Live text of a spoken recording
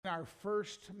our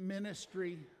first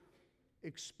ministry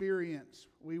experience.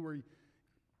 We were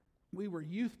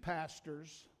youth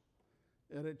pastors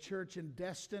at a church in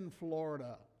Destin,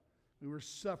 Florida. We were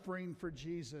suffering for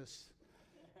Jesus.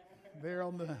 There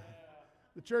on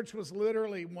the church was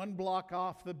literally 1 block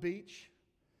off the beach.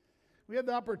 We had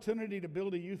the opportunity to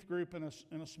build a youth group in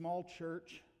a small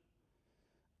church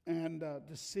and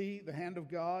to see the hand of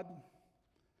God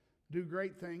do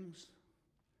great things,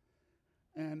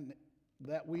 and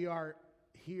that we are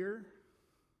here.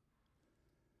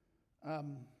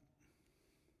 I'm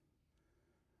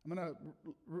going to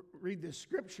read this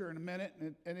scripture in a minute,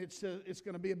 and it's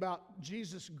going to be about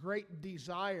Jesus' great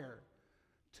desire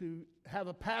to have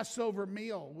a Passover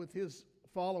meal with his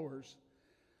followers.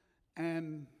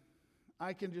 And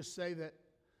I can just say that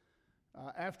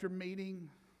after meeting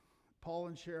Paul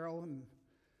and Cheryl, and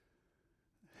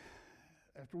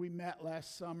after we met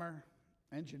last summer,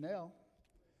 and Janelle,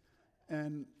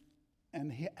 and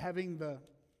having the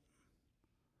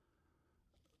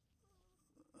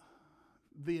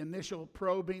initial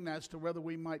probing as to whether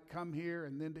we might come here,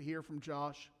 and then to hear from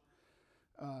Josh,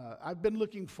 I've been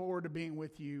looking forward to being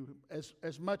with you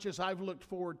as much as I've looked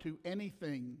forward to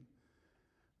anything.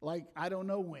 Like, I don't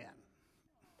know when.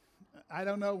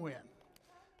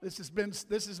 This has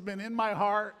been in my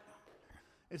heart.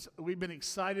 We've been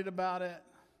excited about it.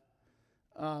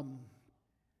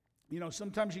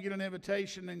 Sometimes you get an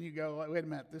invitation and you go, wait a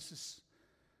minute, this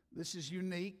is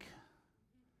unique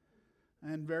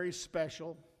and very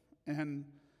special. And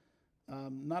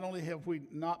not only have we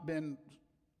not been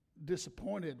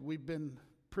disappointed, we've been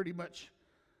pretty much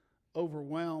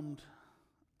overwhelmed.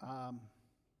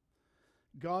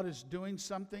 God is doing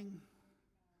something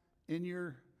in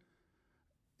your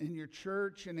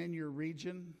church and in your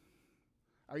region.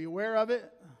 Are you aware of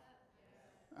it?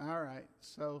 All right.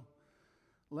 So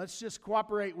let's just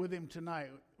cooperate with him tonight,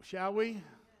 shall we?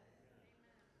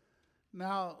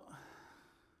 Now,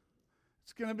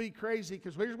 it's going to be crazy,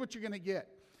 because here's what you're going to get.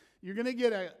 You're going to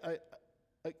get a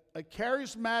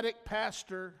charismatic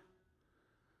pastor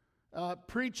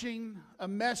preaching a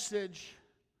message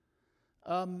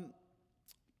about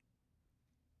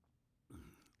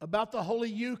the Holy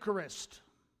Eucharist.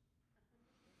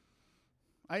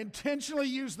 I intentionally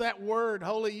use that word,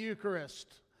 Holy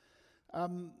Eucharist.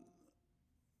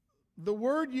 The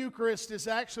word Eucharist is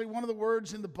actually one of the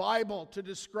words in the Bible to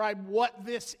describe what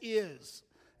this is.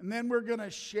 And then we're going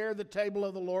to share the table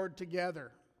of the Lord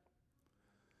together.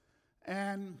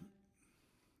 And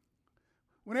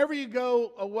whenever you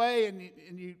go away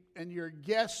and you're a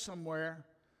guest somewhere,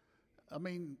 I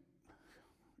mean,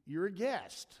 you're a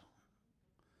guest.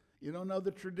 You don't know the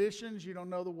traditions, you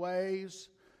don't know the ways.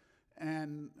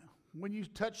 And when you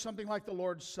touch something like the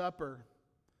Lord's Supper,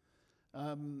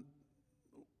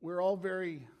 we're all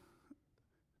very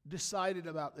decided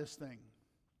about this thing.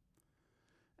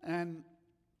 And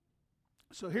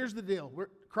so here's the deal.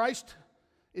 Christ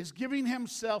is giving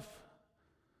himself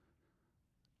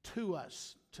to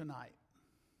us tonight.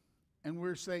 And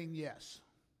we're saying yes.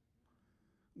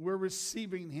 We're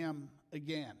receiving him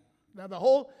again. Now the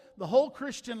whole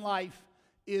Christian life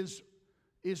is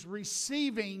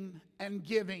receiving and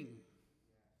giving.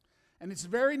 And it's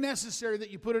very necessary that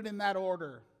you put it in that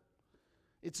order.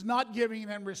 It's not giving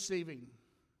and receiving.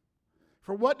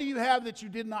 For what do you have that you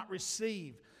did not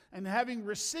receive? And having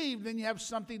received, then you have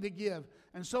something to give.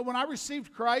 And so when I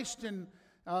received Christ in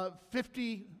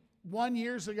 51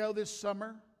 years ago this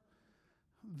summer,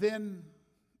 then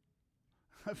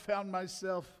I found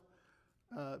myself,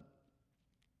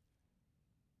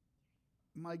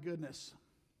 my goodness,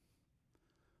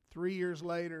 3 years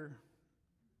later,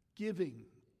 giving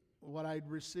what I'd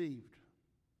received.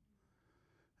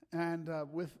 And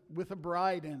with a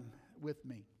bride in with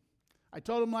me. I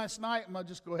told him last night, I'm going to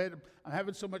just go ahead. I'm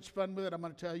having so much fun with it. I'm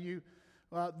going to tell you,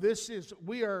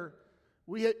 we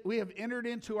have entered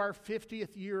into our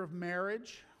 50th year of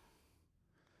marriage.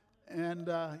 And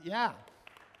yeah.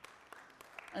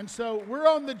 And so we're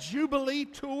on the Jubilee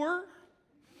tour.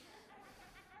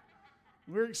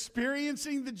 We're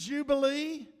experiencing the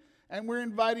Jubilee, and we're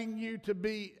inviting you to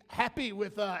be happy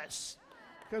with us,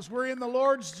 because we're in the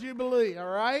Lord's Jubilee, all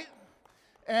right?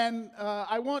 And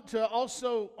I want to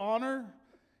also honor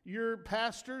your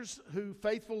pastors who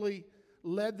faithfully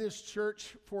led this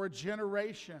church for a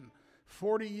generation,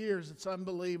 40 years. It's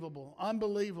unbelievable,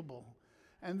 unbelievable.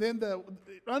 And then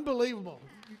unbelievable,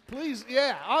 please,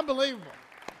 yeah, unbelievable.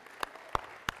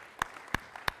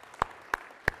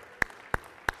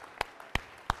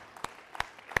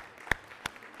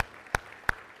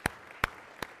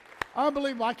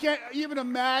 Unbelievable. I can't even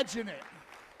imagine it.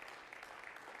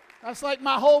 That's like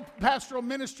my whole pastoral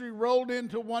ministry rolled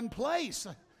into one place.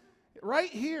 Right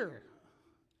here,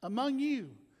 among you,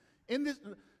 in this,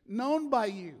 known by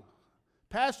you.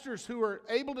 Pastors who are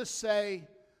able to say,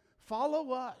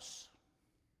 follow us.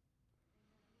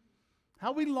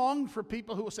 How we long for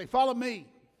people who will say, follow me.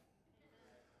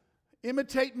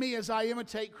 Imitate me as I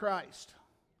imitate Christ.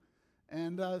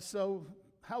 And so,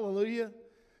 hallelujah.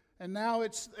 And now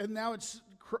it's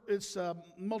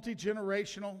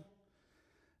multi-generational.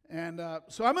 And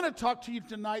so I'm going to talk to you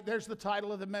tonight. There's the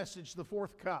title of the message, The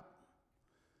Fourth Cup.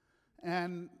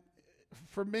 And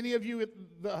for many of you,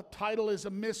 the title is a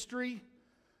mystery.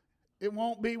 It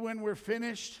won't be when we're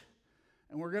finished.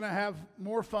 And we're going to have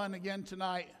more fun again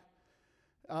tonight.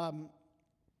 By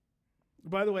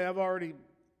the way, I've already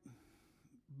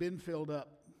been filled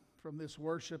up from this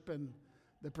worship and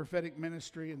the prophetic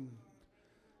ministry and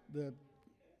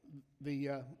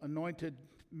the anointed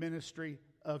ministry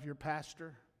of your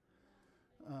pastor,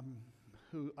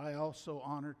 who I also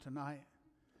honor tonight.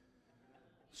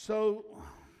 So,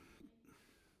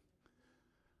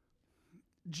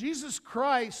 Jesus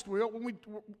Christ,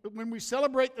 when we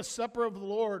celebrate the supper of the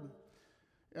Lord,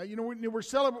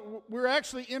 we're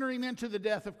actually entering into the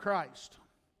death of Christ.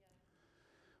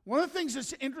 One of the things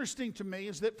that's interesting to me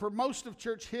is that for most of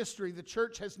church history, the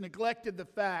church has neglected the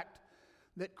fact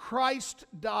that Christ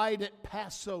died at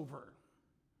Passover.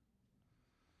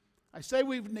 I say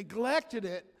we've neglected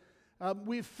it.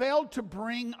 We've failed to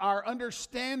bring our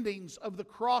understandings of the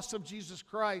cross of Jesus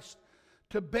Christ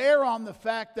to bear on the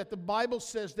fact that the Bible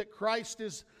says that Christ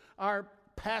is our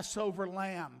Passover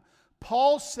lamb.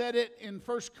 Paul said it in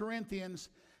 1 Corinthians,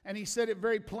 and he said it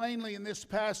very plainly in this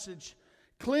passage.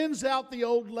 Cleanse out the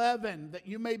old leaven, that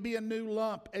you may be a new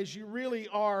lump, as you really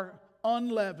are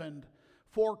unleavened.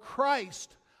 For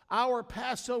Christ, our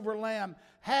Passover lamb,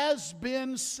 has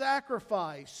been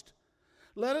sacrificed.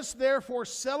 Let us therefore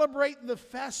celebrate the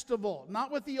festival,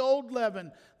 not with the old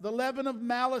leaven, the leaven of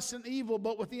malice and evil,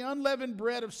 but with the unleavened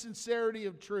bread of sincerity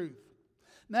of truth.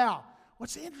 Now,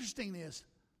 what's interesting is,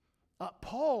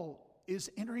 Paul is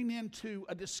entering into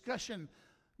a discussion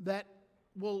that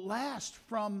will last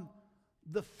from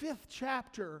the 5th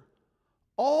chapter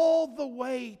all the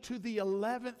way to the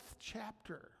 11th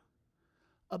chapter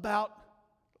about,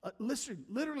 listen,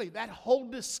 literally that whole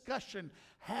discussion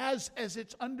has as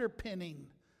its underpinning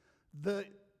the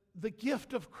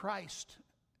gift of Christ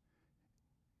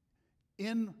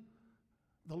in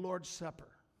the Lord's Supper.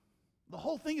 The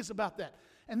whole thing is about that.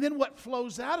 And then what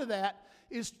flows out of that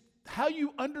is how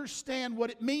you understand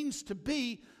what it means to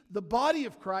be the body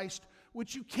of Christ,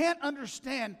 which you can't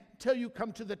understand until you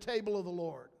come to the table of the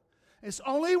Lord. It's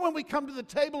only when we come to the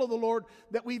table of the Lord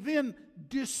that we then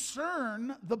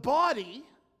discern the body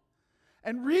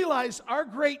and realize our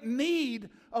great need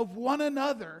of one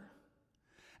another.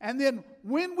 And then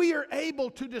when we are able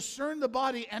to discern the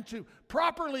body and to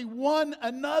properly one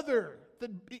another,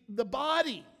 the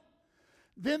body,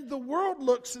 then the world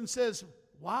looks and says,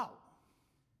 wow.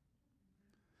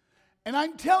 And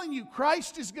I'm telling you,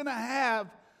 Christ is going to have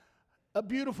a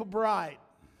beautiful bride.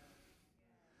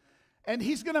 And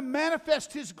He's going to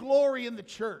manifest His glory in the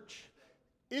church.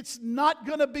 It's not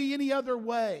going to be any other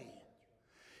way.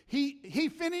 He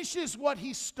finishes what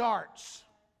He starts.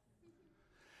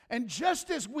 And just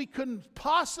as we couldn't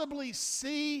possibly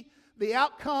see the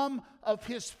outcome of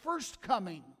His first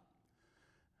coming,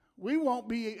 we won't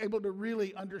be able to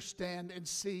really understand and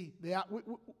see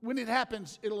when it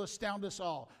happens, it'll astound us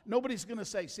all. Nobody's going to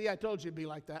say, see, I told you it'd be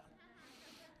like that.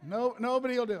 No,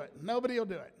 nobody will do it. Nobody will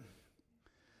do it.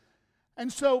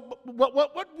 And so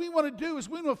what we want to do is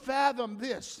we want to fathom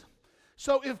this.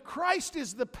 So if Christ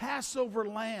is the Passover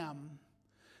lamb,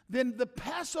 then the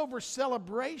Passover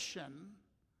celebration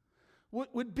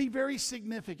would be very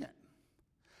significant.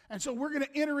 And so we're going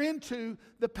to enter into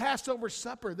the Passover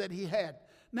supper that He had.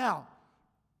 Now,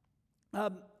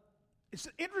 it's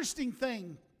an interesting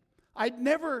thing. I'd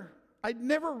never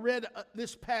read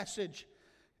this passage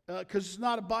because it's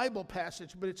not a Bible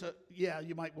passage, but it's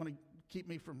you might want to keep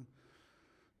me from.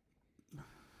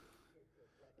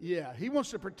 Yeah, He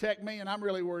wants to protect me, and I'm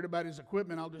really worried about His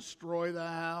equipment. I'll destroy the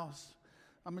house.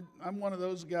 I'm one of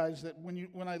those guys that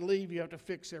when I leave, you have to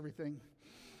fix everything.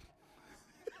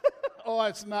 Oh,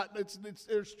 it's not.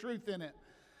 There's truth in it.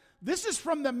 This is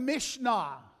from the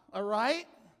Mishnah, all right?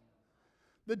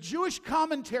 The Jewish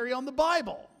commentary on the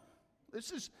Bible.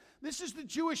 This is the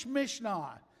Jewish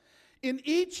Mishnah. In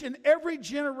each and every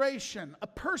generation, a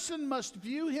person must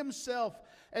view himself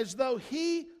as though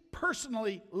he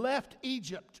personally left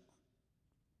Egypt.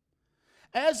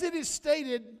 As it is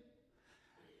stated,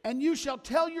 and you shall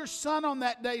tell your son on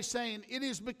that day, saying, it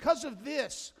is because of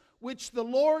this which the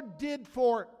Lord did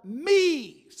for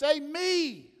me. Say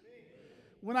me.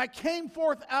 When I came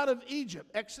forth out of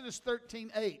Egypt. Exodus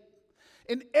 13:8.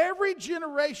 In every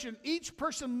generation, each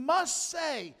person must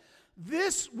say,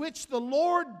 this which the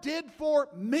Lord did for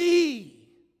me.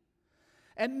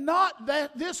 And not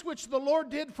that this which the Lord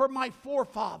did for my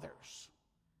forefathers.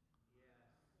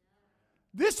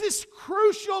 This is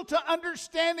crucial to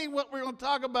understanding what we're going to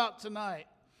talk about tonight.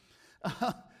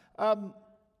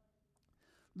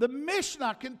 The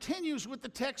Mishnah continues with the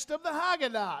text of the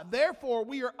Haggadah. Therefore,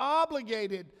 we are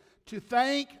obligated to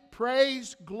thank,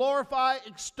 praise, glorify,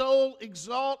 extol,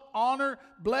 exalt, honor,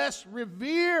 bless,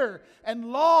 revere, and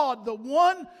laud the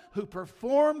one who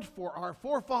performed for our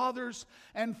forefathers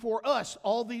and for us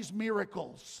all these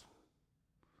miracles.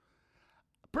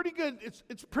 Pretty good.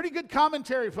 It's pretty good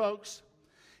commentary, folks.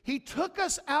 He took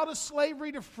us out of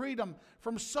slavery to freedom,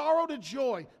 from sorrow to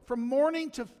joy, from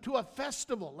mourning to a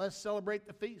festival. Let's celebrate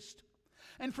the feast.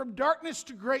 And from darkness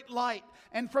to great light,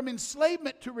 and from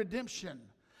enslavement to redemption.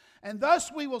 And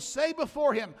thus we will say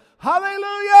before Him,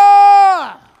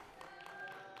 Hallelujah!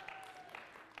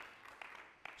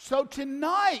 So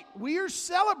tonight we are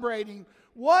celebrating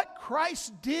what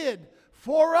Christ did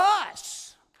for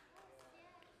us.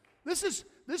 This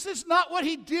is not what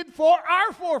He did for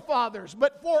our forefathers,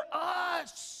 but for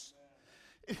us.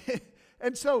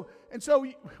 And so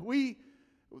the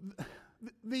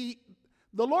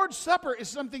Lord's Supper is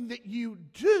something that you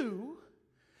do,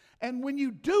 and when you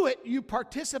do it, you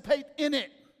participate in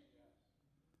it.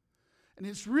 And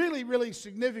it's really, really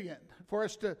significant for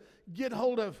us to get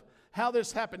hold of how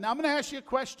this happened. Now, I'm going to ask you a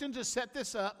question to set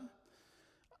this up.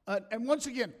 And once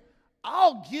again,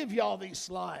 I'll give y'all these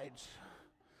slides.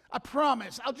 I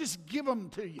promise. I'll just give them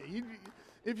to you.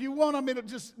 If you want them, it'll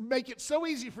just make it so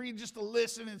easy for you just to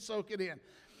listen and soak it in.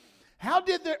 How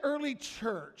did the early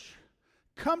church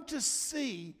come to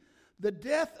see the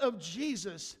death of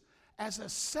Jesus as a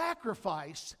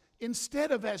sacrifice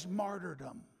instead of as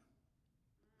martyrdom?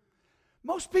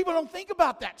 Most people don't think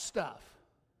about that stuff.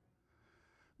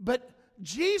 But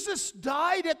Jesus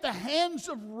died at the hands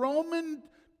of Roman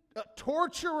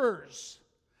torturers.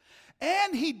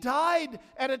 And He died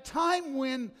at a time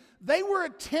when they were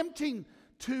attempting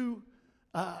to...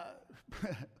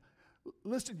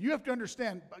 listen, you have to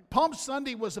understand, Palm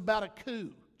Sunday was about a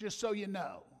coup, just so you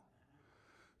know.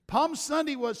 Palm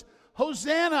Sunday was,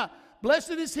 Hosanna,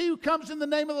 blessed is he who comes in the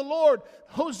name of the Lord.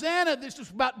 Hosanna, this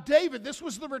is about David. This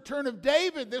was the return of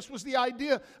David. This was the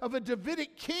idea of a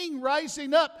Davidic king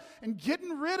rising up and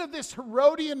getting rid of this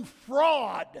Herodian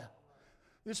fraud.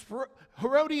 This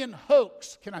Herodian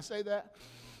hoax. Can I say that?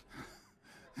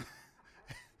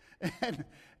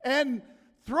 and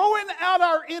throwing out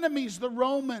our enemies, the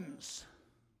Romans.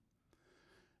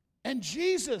 And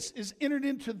Jesus is entered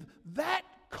into that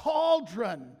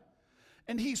cauldron,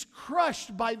 and He's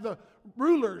crushed by the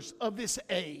rulers of this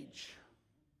age.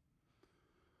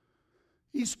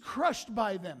 He's crushed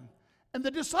by them. And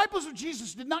the disciples of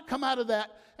Jesus did not come out of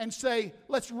that and say,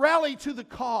 let's rally to the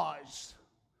cause.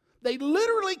 They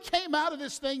literally came out of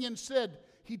this thing and said,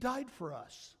 He died for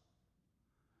us.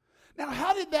 Now,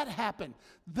 how did that happen?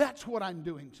 That's what I'm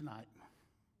doing tonight.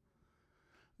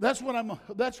 That's what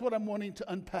I'm wanting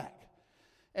to unpack.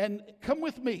 And come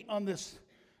with me on this.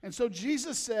 And so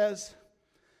Jesus says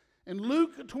in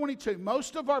Luke 22,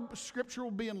 most of our scripture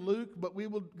will be in Luke, but we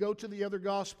will go to the other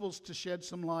Gospels to shed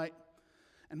some light.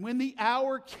 And when the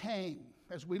hour came,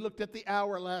 as we looked at the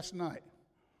hour last night,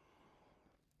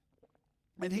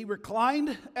 and He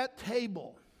reclined at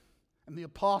table, and the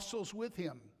apostles with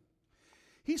Him,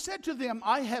 He said to them,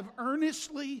 I have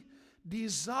earnestly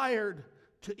desired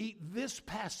to eat this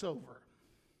Passover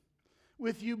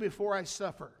with you before I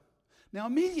suffer. Now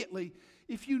immediately,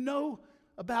 if you know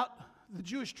about the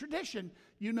Jewish tradition,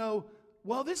 you know,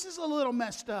 well, this is a little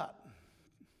messed up.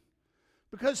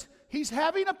 Because He's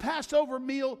having a Passover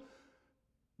meal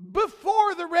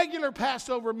before the regular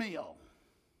Passover meal.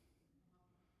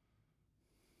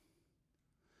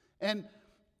 And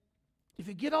if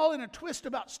you get all in a twist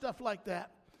about stuff like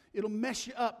that, it'll mess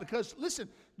you up. Because, listen,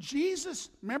 Jesus,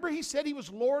 remember He said He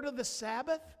was Lord of the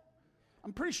Sabbath?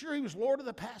 I'm pretty sure He was Lord of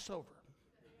the Passover.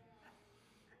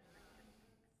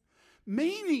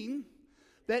 Meaning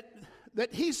that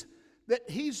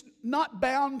he's not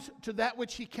bound to that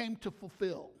which He came to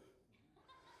fulfill.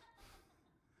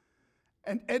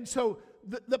 And so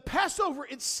the Passover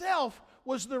itself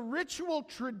was the ritual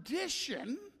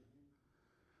tradition.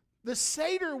 The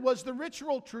Seder was the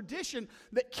ritual tradition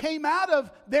that came out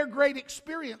of their great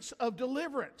experience of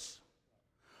deliverance.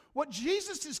 What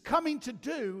Jesus is coming to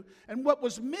do, and what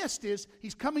was missed, is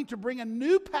He's coming to bring a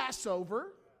new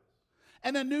Passover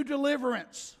and a new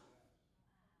deliverance.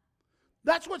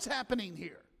 That's what's happening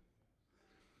here.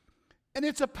 And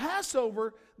it's a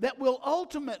Passover that will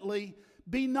ultimately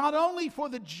be not only for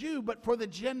the Jew, but for the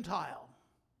Gentile.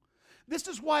 This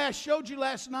is why I showed you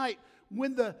last night,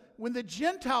 when the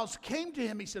Gentiles came to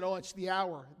him, he said, oh, it's the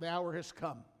hour. The hour has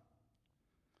come.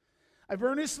 I've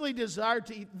earnestly desired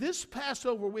to eat this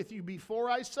Passover with you before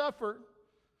I suffer.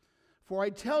 For I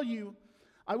tell you,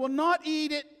 I will not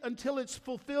eat it until it's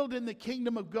fulfilled in the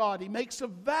kingdom of God. He makes a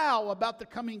vow about the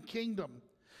coming kingdom.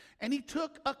 And he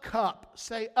took a cup.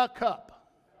 Say, a cup.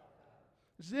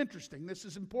 This is interesting. This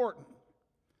is important.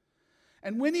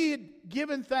 And when he had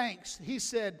given thanks, he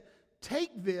said,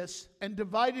 take this and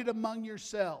divide it among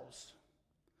yourselves.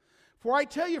 For I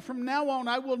tell you, from now on,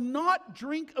 I will not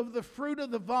drink of the fruit of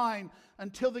the vine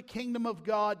until the kingdom of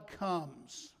God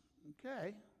comes.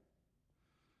 Okay.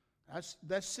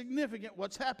 That's significant.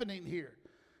 What's happening here?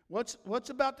 What's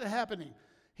about to happen?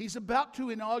 He's about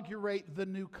to inaugurate the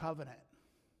new covenant.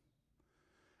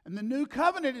 And the new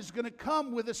covenant is going to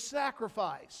come with a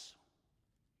sacrifice.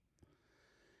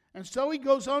 And so he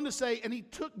goes on to say, and he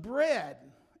took bread,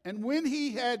 and when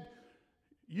he had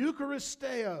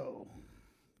Eucharisteo,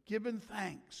 given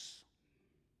thanks,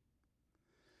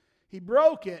 he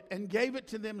broke it and gave it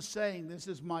to them, saying, this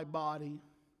is my body,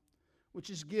 which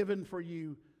is given for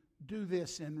you. Do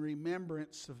this in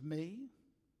remembrance of me.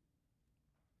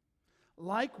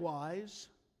 Likewise,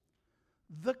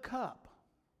 the cup.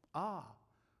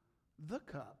 The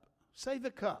cup. Say the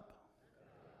cup.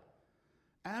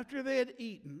 After they had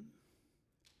eaten,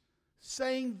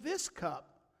 saying, this cup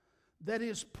that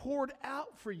is poured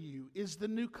out for you is the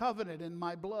new covenant in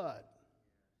my blood.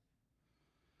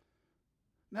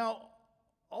 Now,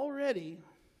 already,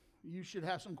 you should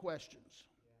have some questions.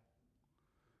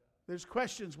 There's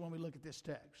questions when we look at this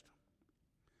text.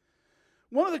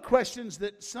 One of the questions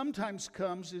that sometimes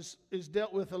comes is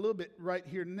dealt with a little bit right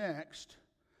here next.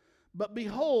 But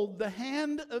behold, the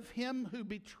hand of him who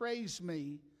betrays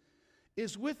me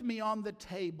is with me on the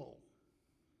table.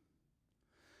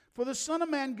 For the Son of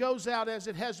Man goes out as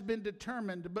it has been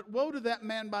determined, but woe to that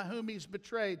man by whom he's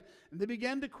betrayed. And they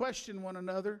began to question one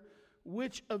another,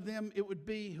 which of them it would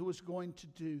be who was going to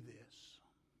do this.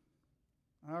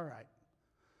 All right.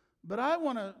 But I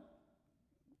want to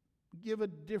give a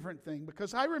different thing,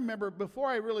 because I remember before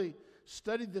I really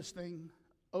studied this thing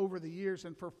over the years,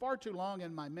 and for far too long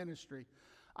in my ministry,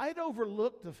 I had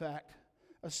overlooked the fact,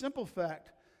 a simple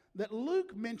fact, that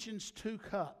Luke mentions 2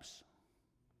 cups.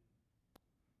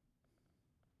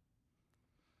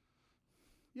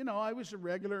 You know, I was a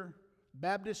regular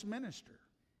Baptist minister.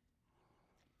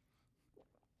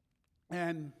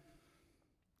 And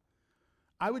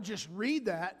I would just read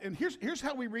that, and here's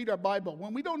how we read our Bible.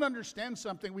 When we don't understand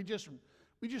something, we just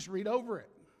read over it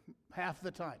half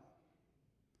the time.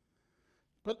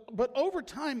 But over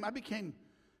time, I became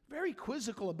very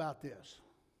quizzical about this.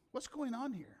 What's going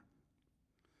on here?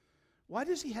 Why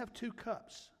does he have 2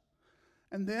 cups?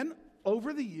 And then,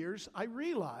 over the years, I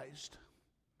realized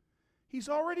he's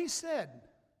already said,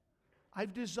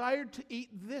 I've desired to eat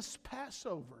this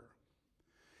Passover.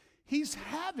 He's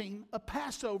having a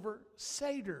Passover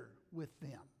Seder with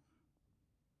them.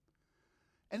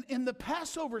 And in the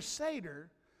Passover Seder,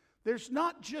 there's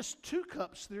not just 2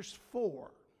 cups, there's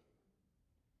 4.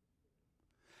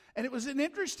 And it was an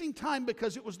interesting time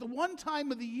because it was the one time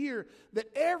of the year that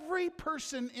every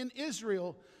person in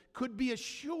Israel could be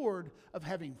assured of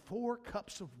having 4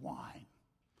 cups of wine.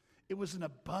 It was an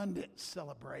abundant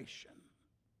celebration.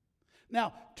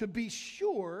 Now, to be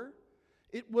sure,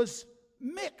 it was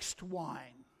mixed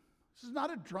wine. This is not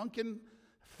a drunken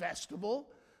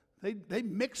festival. They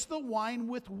mix the wine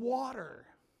with water.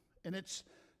 And it's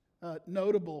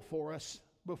notable for us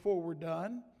before we're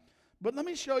done. But let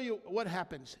me show you what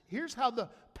happens. Here's how the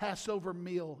Passover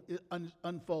meal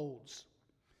unfolds.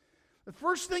 The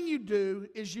first thing you do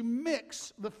is you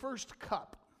mix the first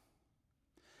cup.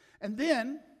 And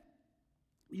then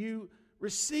you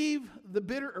receive the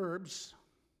bitter herbs.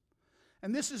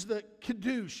 And this is the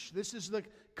kiddush. This is the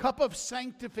cup of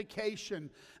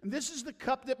sanctification. And this is the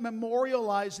cup that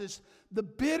memorializes the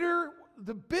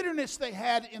bitterness they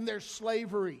had in their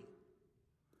slavery.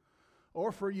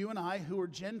 Or for you and I who are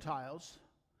Gentiles,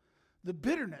 the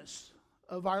bitterness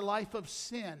of our life of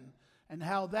sin and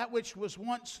how that which was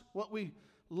once what we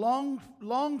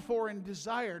longed for and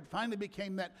desired finally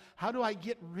became that, how do I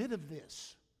get rid of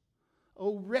this?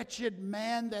 O wretched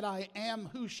man that I am,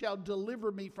 who shall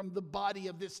deliver me from the body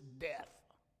of this death?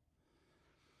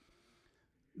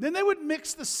 Then they would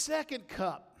mix the second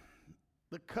cup,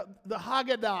 the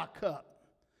Haggadah cup.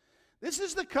 This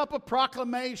is the cup of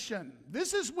proclamation.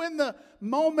 This is when the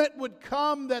moment would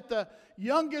come that the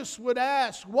youngest would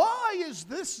ask, why is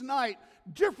this night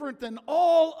different than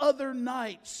all other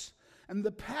nights? And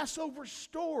the Passover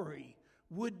story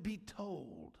would be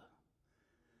told.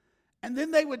 And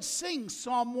then they would sing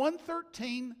Psalm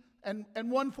 113 and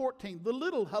 114, the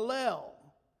little Hallel.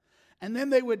 And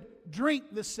then they would drink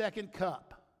the second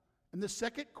cup. And the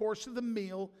second course of the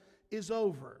meal is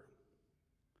over.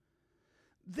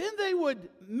 Then they would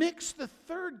mix the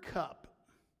third cup,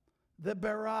 the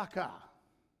barakah,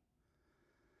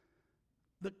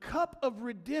 the cup of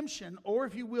redemption, or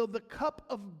if you will, the cup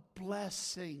of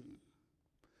blessing.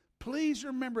 Please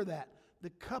remember that, the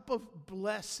cup of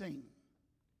blessing.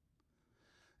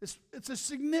 It's a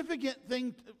significant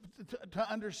thing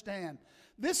to understand.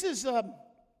 This is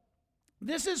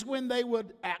when they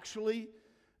would actually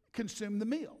consume the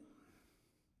meal.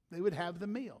 They would have the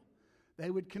meal. They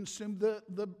would consume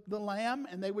the lamb,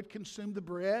 and they would consume the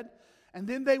bread, and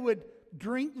then they would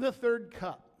drink the third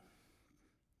cup.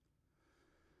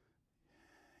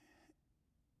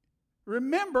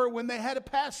 Remember, when they had a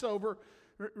Passover,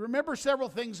 remember several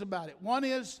things about it. One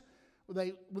is,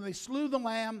 when they slew the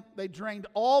lamb, they drained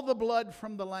all the blood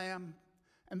from the lamb,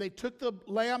 and they took the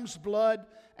lamb's blood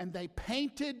and they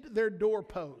painted their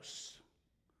doorposts.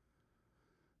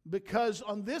 Because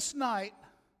on this night,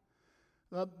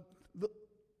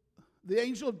 the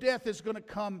angel of death is going to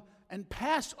come and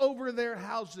pass over their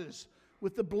houses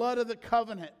with the blood of the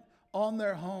covenant on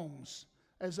their homes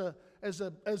as a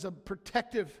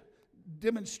protective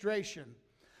demonstration.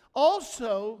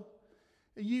 Also,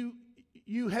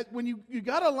 when you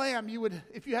got a lamb,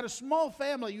 if you had a small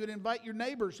family, you would invite your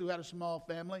neighbors who had a small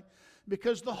family,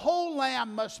 because the whole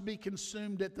lamb must be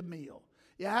consumed at the meal.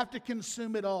 You have to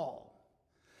consume it all.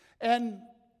 And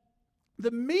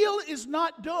the meal is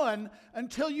not done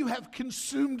until you have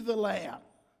consumed the lamb.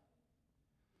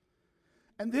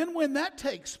 And then when that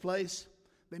takes place,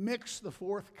 they mix the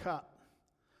fourth cup,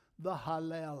 the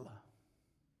Hallel.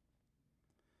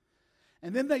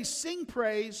 And then they sing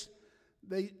praise.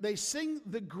 They sing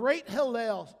the great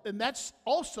Hallel, and that's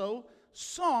also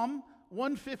Psalm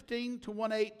 115 to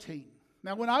 118.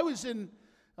 Now, when I was in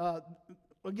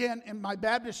my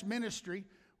Baptist ministry,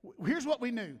 here's what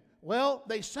we knew. Well,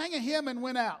 they sang a hymn and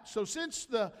went out. So since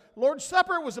the Lord's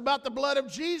Supper was about the blood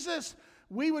of Jesus,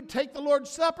 we would take the Lord's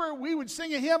Supper, we would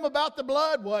sing a hymn about the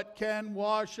blood. What can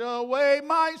wash away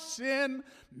my sin?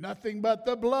 Nothing but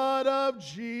the blood of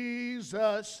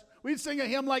Jesus. We'd sing a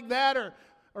hymn like that,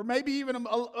 or maybe even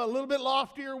a little bit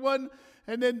loftier one,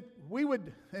 and then we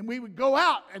would go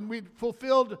out and we'd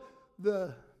fulfilled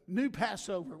the new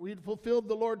Passover. We'd fulfilled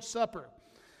the Lord's Supper.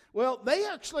 Well, they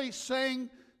actually sang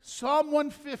Psalm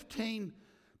 115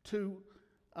 to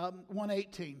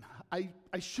 118.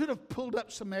 I should have pulled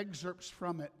up some excerpts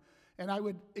from it, and I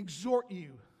would exhort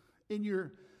you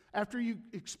after you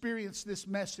experience this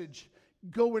message,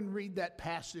 go and read that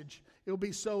passage. It'll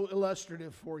be so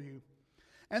illustrative for you.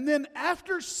 And then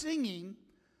after singing,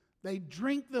 they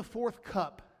drink the fourth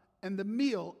cup, and the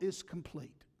meal is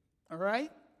complete. All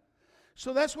right?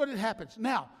 So that's what it happens.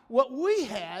 Now, what we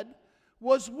had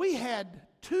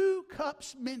two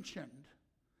cups mentioned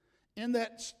in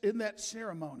that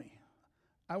ceremony.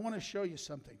 I want to show you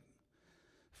something.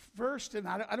 First, and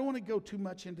I don't want to go too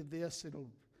much into this. It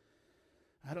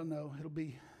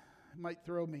might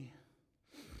throw me.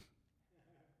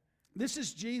 This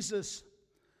is Jesus.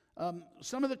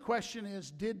 Some of the question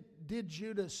is, did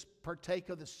Judas partake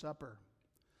of the supper?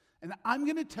 And I'm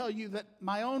going to tell you that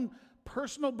my own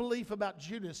personal belief about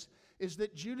Judas is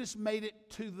that Judas made it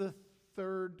to the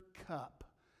third cup.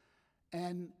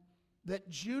 And that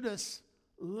Judas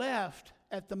left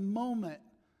at the moment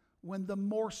when the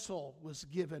morsel was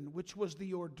given, which was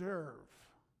the hors d'oeuvre.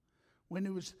 When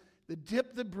it was the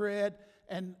dip the bread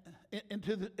and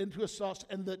into a sauce,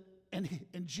 and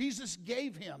Jesus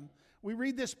gave him. We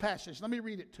read this passage. Let me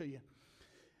read it to you.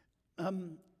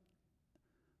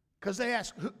 Because they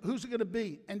asked, who's it going to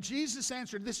be? And Jesus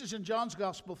answered, this is in John's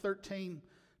Gospel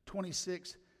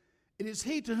 13:26. It is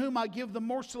he to whom I give the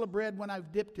morsel of bread when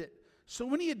I've dipped it. So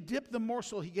when he had dipped the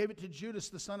morsel, he gave it to Judas,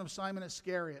 the son of Simon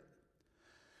Iscariot.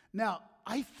 Now,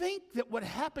 I think that what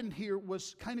happened here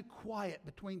was kind of quiet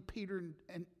between Peter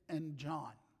and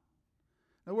John.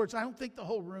 In other words, I don't think the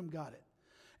whole room got it.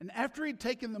 And after he'd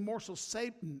taken the morsel,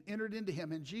 Satan entered into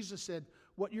him, and Jesus said,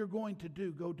 what you're going to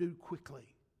do, go do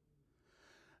quickly.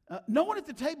 No one at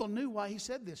the table knew why he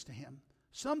said this to him.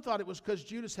 Some thought it was because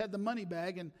Judas had the money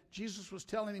bag and Jesus was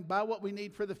telling him, buy what we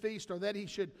need for the feast, or that he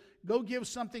should go give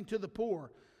something to the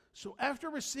poor. So after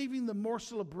receiving the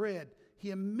morsel of bread, he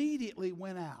immediately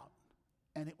went out,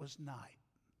 and it was night.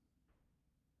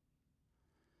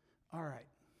 All right.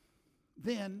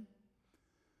 Then,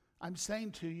 I'm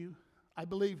saying to you, I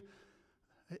believe,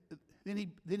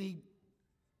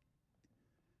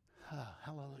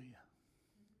 hallelujah.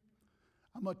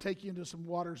 I'm going to take you into some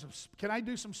waters of, can I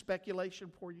do some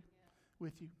speculation for you,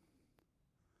 with you?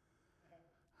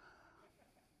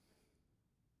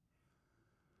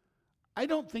 I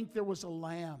don't think there was a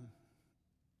lamb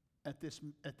at this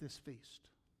feast.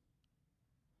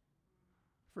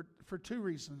 For two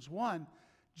reasons. One,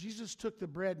 Jesus took the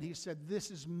bread and he said, "This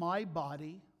is my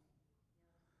body."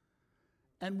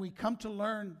 And we come to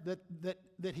learn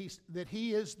that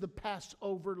he is the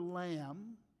Passover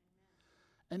lamb.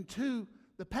 And two,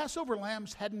 the Passover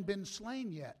lambs hadn't been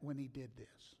slain yet when he did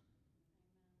this.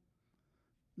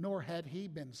 Nor had he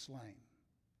been slain.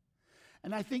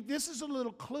 And I think this is a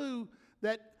little clue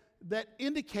that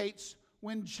indicates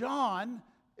when John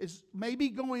is maybe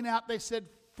going out, they said,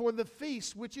 for the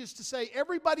feast, which is to say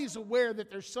everybody's aware that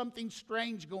there's something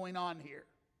strange going on here.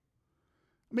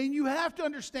 I mean, you have to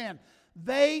understand,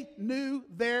 they knew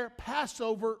their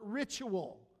Passover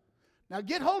ritual. Now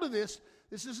get hold of this.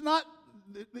 This is not,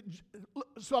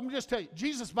 so I'm just telling you,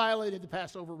 Jesus violated the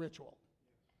Passover ritual.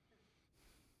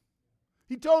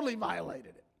 He totally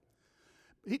violated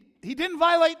it. He didn't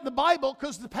violate the Bible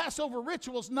because the Passover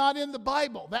ritual is not in the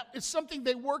Bible. That is something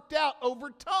they worked out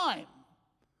over time.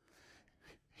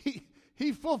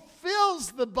 He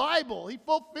fulfills the Bible. He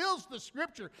fulfills the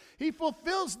Scripture. He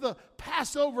fulfills the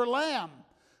Passover lamb.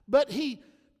 But he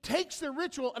takes the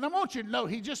ritual, and I want you to know,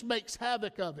 he just makes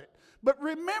havoc of it. But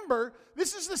remember,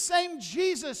 this is the same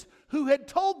Jesus who had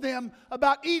told them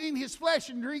about eating his flesh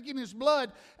and drinking his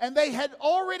blood, and they had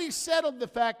already settled the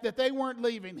fact that they weren't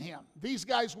leaving him. These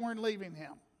guys weren't leaving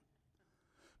him.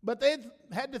 But they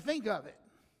had to think of it.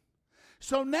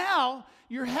 So now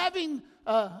you're having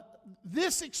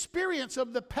this experience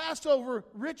of the Passover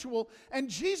ritual, and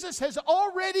Jesus has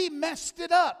already messed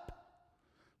it up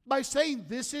by saying,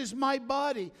 "This is my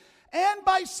body," and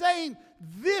by saying,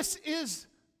 "This is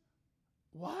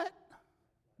what?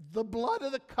 The blood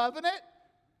of the covenant?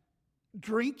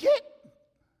 Drink it?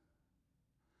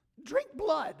 Drink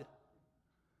blood.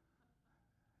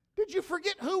 Did you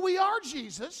forget who we are,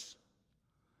 Jesus?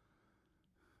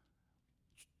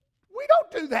 We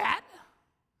don't do that."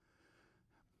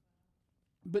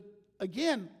 But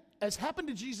again, as happened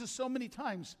to Jesus so many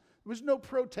times, there was no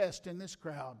protest in this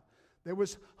crowd. There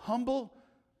was humble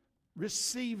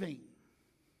receiving.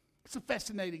 It's a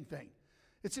fascinating thing.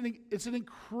 It's an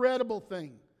incredible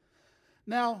thing.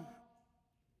 Now,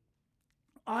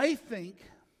 I think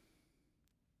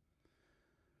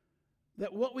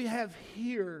that what we have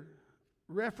here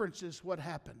references what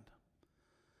happened.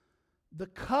 The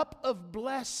cup of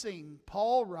blessing,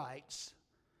 Paul writes.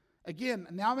 Again,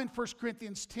 now I'm in 1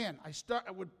 Corinthians 10.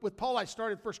 With Paul, I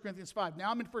started 1 Corinthians 5. Now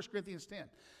I'm in 1 Corinthians 10.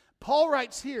 Paul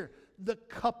writes here, the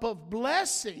cup of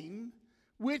blessing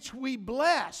which we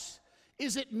bless,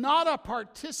 is it not a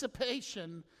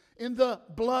participation in the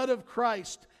blood of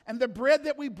Christ? And the bread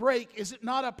that we break, is it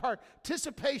not a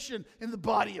participation in the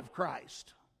body of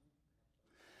Christ?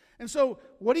 And so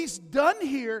what he's done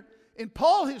here, and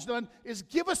Paul has done, is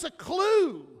give us a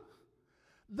clue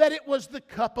that it was the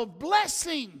cup of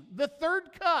blessing, the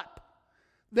third cup,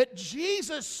 that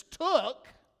Jesus took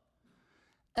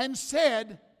and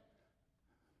said,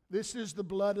 "This is the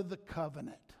blood of the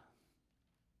covenant."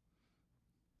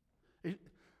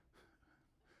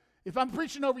 If I'm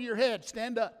preaching over your head,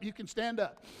 stand up. You can stand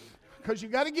up. Because you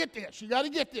got to get this. You got to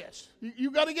get this.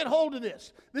 You got to get hold of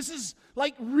this. This is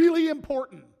like really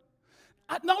important.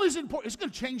 Not only is it important, it's going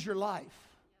to change your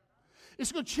life.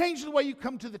 It's going to change the way you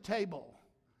come to the table.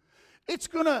 It's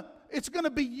going to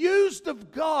be used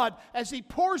of God as He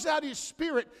pours out His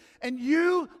Spirit, and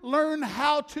you learn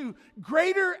how to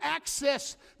greater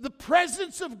access the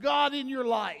presence of God in your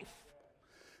life.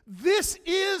 This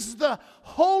is the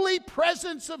holy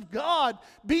presence of God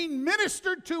being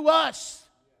ministered to us.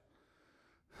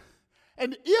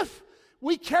 And if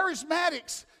we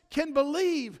charismatics can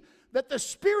believe that the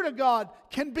Spirit of God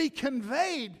can be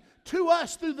conveyed to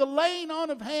us through the laying on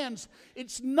of hands,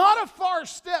 it's not a far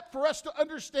step for us to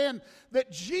understand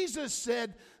that Jesus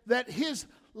said that His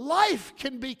life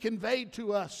can be conveyed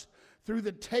to us through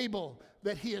the table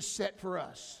that He has set for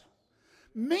us.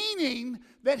 Meaning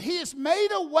that He has made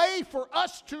a way for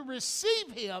us to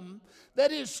receive Him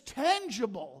that is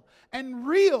tangible and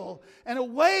real, and a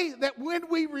way that when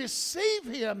we receive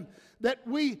Him, that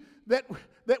we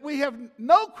have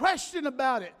no question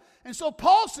about it. And so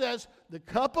Paul says, the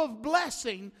cup of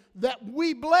blessing that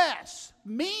we bless,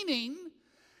 meaning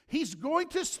he's going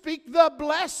to speak the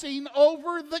blessing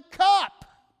over the cup.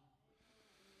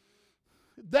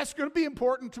 That's going to be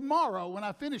important tomorrow when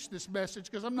I finish this message,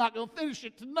 because I'm not going to finish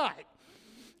it tonight.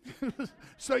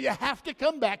 So you have to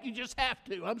come back. You just have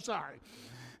to. I'm sorry.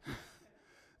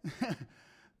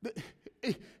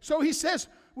 So he says,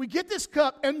 we get this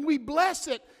cup and we bless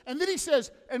it. And then he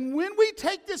says, and when we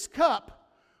take this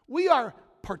cup, we are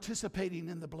participating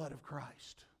in the blood of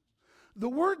Christ. The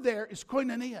word there is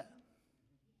koinonia.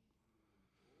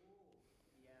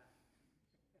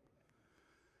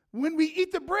 When we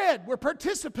eat the bread, we're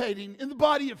participating in the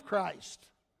body of Christ.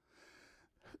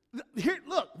 Here,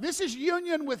 look, this is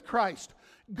union with Christ.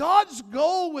 God's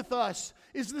goal with us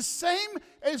is the same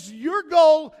as your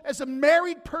goal as a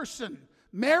married person.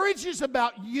 Marriage is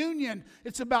about union.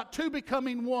 It's about two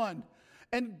becoming one.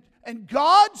 And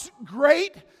God's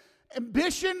great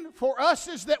ambition for us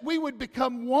is that we would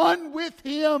become one with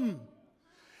Him.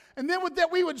 And then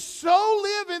that we would so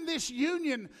live in this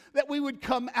union that we would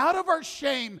come out of our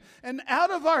shame and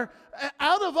out of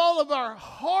all of our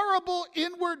horrible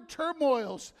inward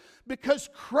turmoils, because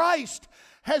Christ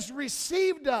has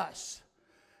received us.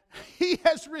 He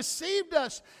has received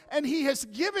us, and He has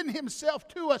given Himself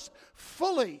to us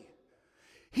fully.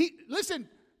 Listen,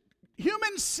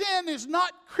 human sin is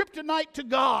not kryptonite to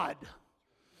God.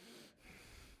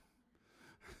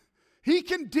 He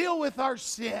can deal with our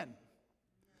sin.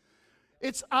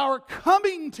 It's our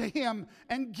coming to Him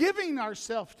and giving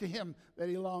ourselves to Him that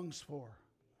He longs for.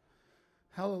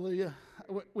 Hallelujah.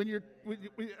 When you're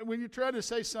trying to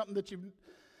say something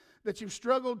that you've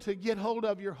struggled to get hold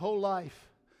of your whole life,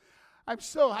 I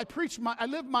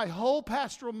live my whole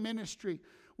pastoral ministry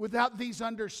without these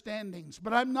understandings,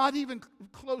 but I'm not even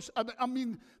close. I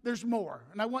mean, there's more,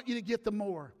 and I want you to get the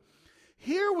more.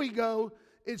 Here we go.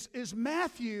 Is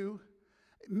Matthew.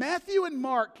 Matthew and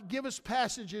Mark give us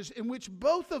passages in which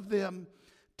both of them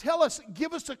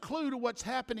give us a clue to what's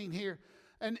happening here.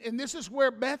 And this is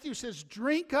where Matthew says,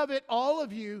 drink of it, all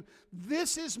of you.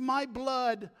 This is my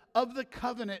blood of the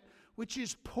covenant, which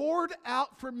is poured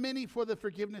out for many for the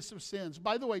forgiveness of sins.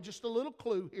 By the way, just a little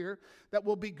clue here that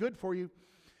will be good for you.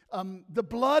 The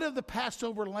blood of the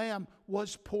Passover lamb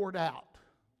was poured out.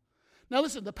 Now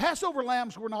listen, the Passover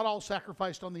lambs were not all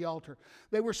sacrificed on the altar.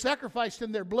 They were sacrificed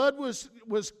and their blood was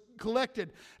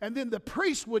collected. And then the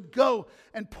priest would go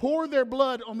and pour their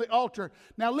blood on the altar.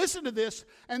 Now listen to this.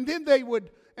 And then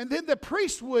the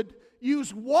priest would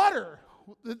use water.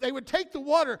 They would take the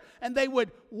water and they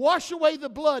would wash away the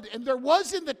blood. And there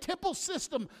was in the temple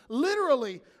system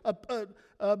literally a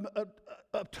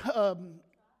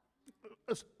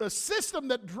system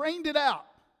that drained it out.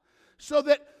 So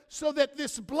that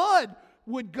this blood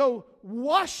would go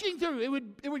washing through.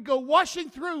 It would go washing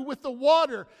through with the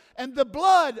water, and the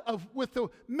blood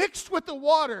mixed with the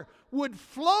water would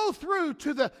flow through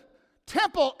to the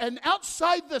temple, and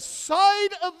outside the side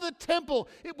of the temple,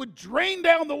 it would drain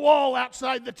down the wall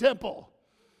outside the temple.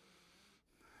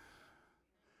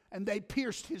 And they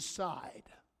pierced His side.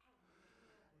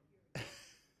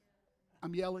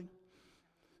 I'm yelling.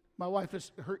 My wife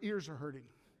her ears are hurting.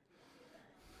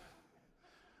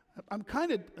 I'm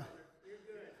kind of...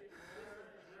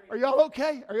 Are y'all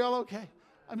okay? Are y'all okay?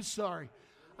 I'm sorry.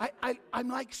 I'm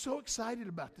like so excited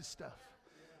about this stuff.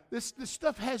 This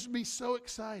stuff has me so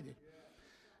excited.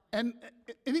 And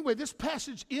anyway, this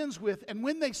passage ends with, and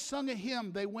when they sung a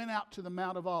hymn, they went out to the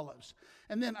Mount of Olives.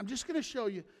 And then I'm just going to show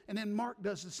you, and then Mark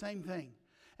does the same thing.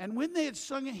 And when they had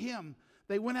sung a hymn,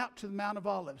 they went out to the Mount of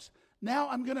Olives. Now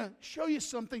I'm going to show you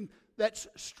something that's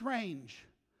strange.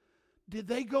 Did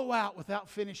they go out without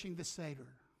finishing the Seder?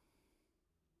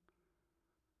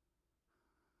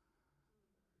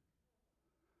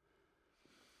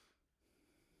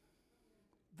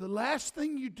 The last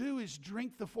thing you do is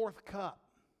drink the fourth cup.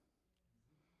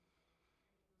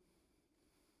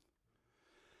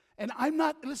 And I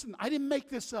didn't make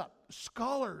this up.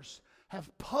 Scholars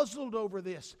have puzzled over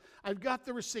this. I've got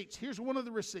the receipts. Here's one of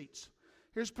the receipts.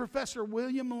 Here's Professor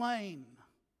William Lane.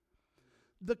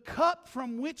 The cup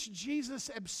from which Jesus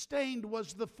abstained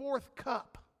was the fourth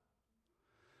cup,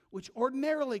 which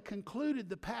ordinarily concluded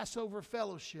the Passover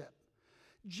fellowship.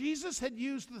 Jesus had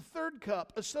used the third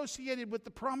cup associated with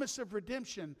the promise of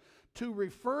redemption to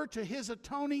refer to His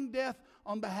atoning death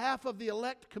on behalf of the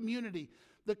elect community.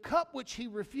 The cup which He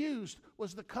refused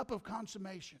was the cup of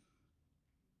consummation.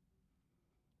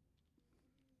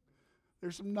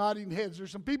 There's some nodding heads.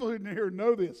 There's some people in here who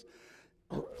know this.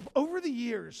 Over the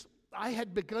years, I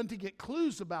had begun to get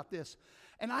clues about this,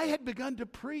 and I had begun to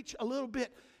preach a little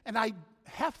bit, and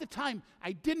half the time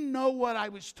I didn't know what I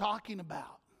was talking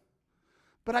about.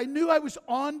 But I knew I was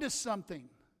on to something.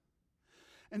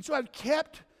 And so I've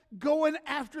kept going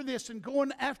after this and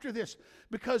going after this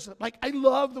because, like, I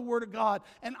love the Word of God.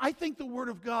 And I think the Word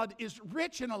of God is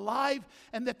rich and alive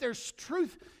and that there's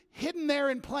truth hidden there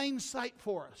in plain sight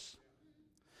for us.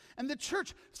 And the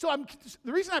church,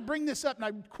 the reason I bring this up, and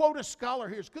I quote a scholar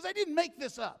here, is because I didn't make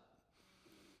this up.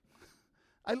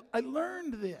 I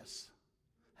learned this.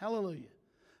 Hallelujah.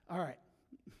 All right.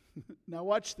 Now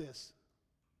watch this.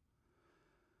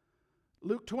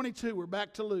 Luke 22, we're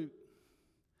back to Luke.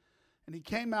 And he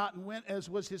came out and went, as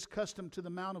was his custom, to the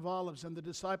Mount of Olives, and the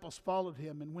disciples followed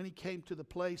him. And when he came to the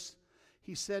place,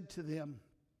 he said to them,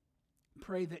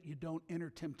 "Pray that you don't enter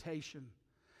temptation."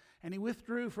 And he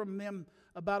withdrew from them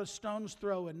about a stone's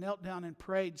throw and knelt down and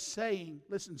prayed, saying,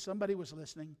 listen, somebody was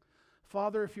listening,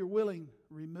 "Father, if you're willing,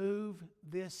 remove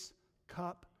this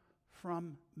cup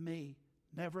from me.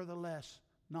 Nevertheless,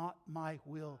 not my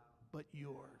will, but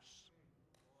yours."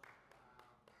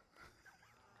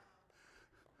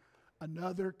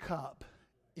 Another cup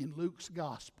in Luke's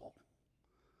gospel.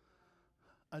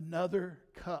 Another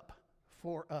cup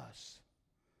for us.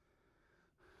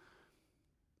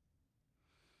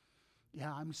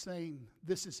 Yeah, I'm saying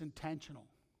this is intentional.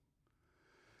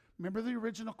 Remember the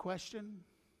original question?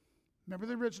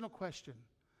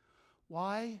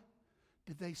 Why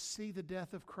did they see the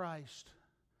death of Christ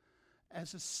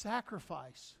as a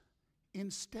sacrifice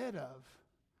instead of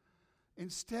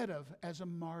as a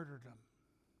martyrdom?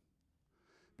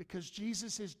 Because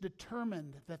Jesus is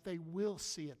determined that they will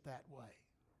see it that way.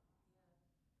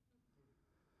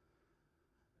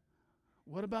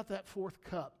 What about that fourth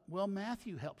cup? Well,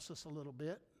 Matthew helps us a little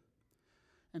bit.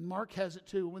 And Mark has it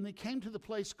too. When they came to the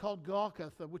place called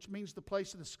Golgotha, which means the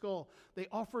place of the skull, they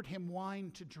offered him wine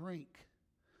to drink,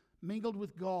 mingled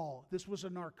with gall. This was a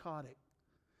narcotic.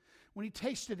 When he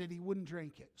tasted it, he wouldn't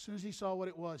drink it. As soon as he saw what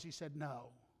it was, he said,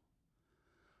 "No,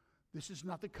 this is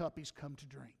not the cup he's come to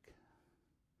drink."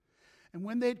 And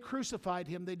when they had crucified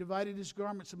him, they divided his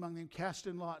garments among them, cast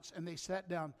in lots, and they sat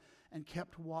down and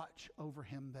kept watch over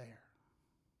him there.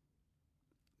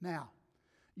 Now,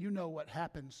 you know what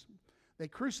happens. They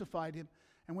crucified him,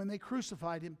 and when they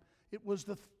crucified him, it was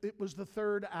the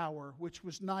third hour, which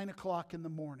was 9 o'clock in the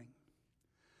morning.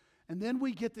 And then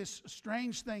we get this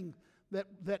strange thing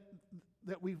that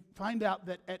we find out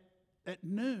that at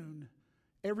noon,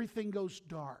 everything goes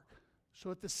dark.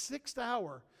 So at the 6th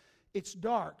hour, it's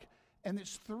dark. And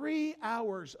it's 3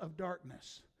 hours of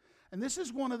darkness. And this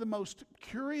is one of the most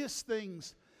curious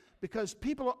things because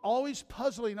people are always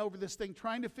puzzling over this thing,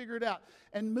 trying to figure it out.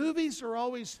 And movies are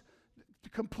always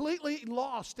completely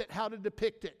lost at how to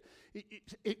depict it.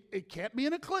 It can't be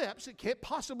an eclipse. It can't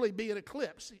possibly be an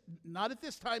eclipse. Not at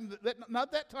this time.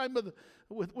 Not that time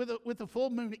with the full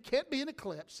moon. It can't be an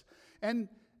eclipse. And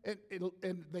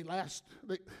they last.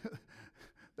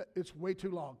 It's way too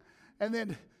long. And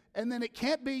then it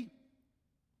can't be.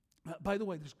 By the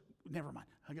way, never mind.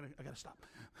 I gotta stop.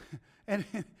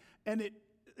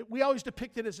 We always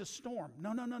depict it as a storm.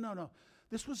 No.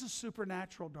 This was a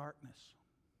supernatural darkness.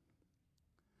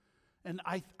 And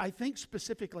I think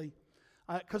specifically,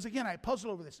 because again, I puzzle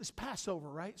over this. It's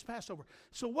Passover, right? It's Passover.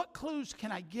 So what clues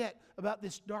can I get about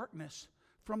this darkness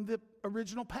from the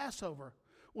original Passover?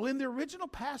 Well, in the original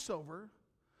Passover,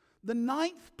 the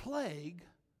 9th plague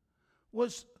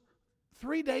was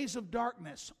 3 days of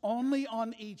darkness only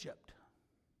on Egypt.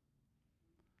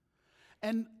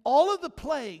 And all of the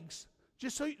plagues,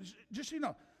 just so you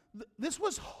know, this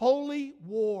was holy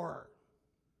war.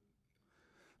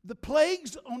 The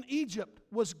plagues on Egypt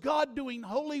was God doing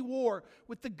holy war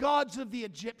with the gods of the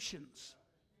Egyptians.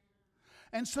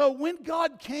 And so when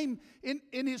God came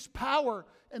in his power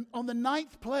and on the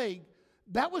 9th plague,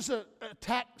 that was an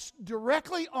attack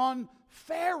directly on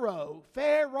Pharaoh,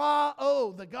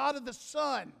 the god of the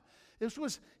sun.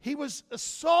 He was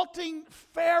assaulting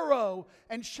Pharaoh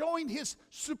and showing his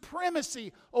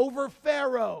supremacy over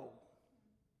Pharaoh.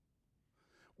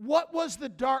 What was the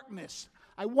darkness?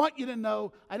 I want you to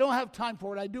know, I don't have time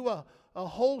for it. I do a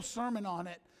whole sermon on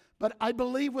it. But I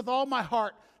believe with all my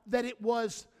heart that it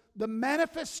was the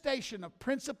manifestation of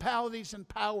principalities and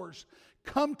powers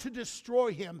come to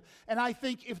destroy him. And I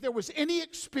think if there was any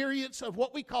experience of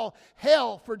what we call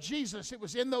hell for Jesus, it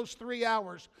was in those 3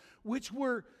 hours, which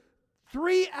were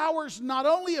 3 hours not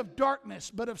only of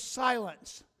darkness, but of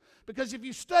silence. Because if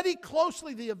you study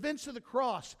closely the events of the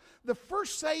cross, the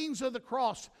first sayings of the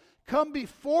cross come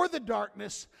before the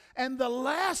darkness, and the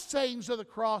last sayings of the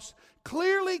cross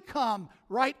clearly come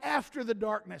right after the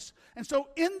darkness. And so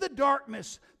in the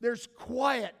darkness, there's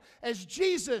quiet as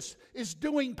Jesus is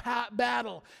doing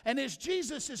battle, and as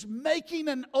Jesus is making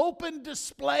an open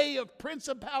display of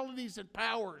principalities and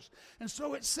powers. And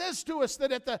so it says to us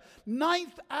that at the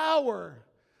 9th hour,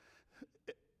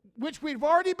 which we've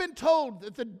already been told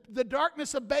that the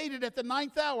darkness abated at the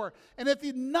 9th hour. And at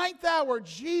the 9th hour,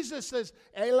 Jesus says,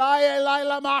 Eli, Eli,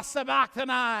 lama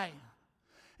sabachthani.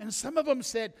 And some of them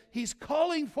said, he's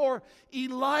calling for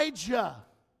Elijah.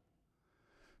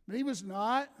 But he was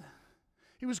not.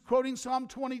 He was quoting Psalm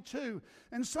 22.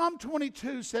 And Psalm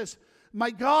 22 says,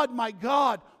 my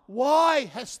God, why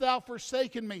hast thou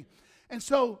forsaken me? And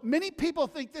so many people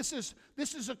think this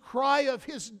is a cry of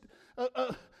his,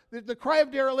 the cry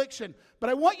of dereliction. But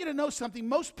I want you to know something.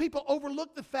 Most people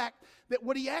overlook the fact that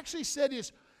what he actually said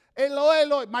is, Eloi,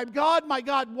 Eloi, my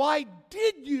God, why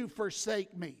did you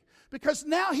forsake me? Because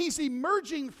now he's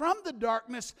emerging from the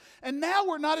darkness, and now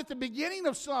we're not at the beginning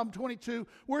of Psalm 22.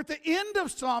 We're at the end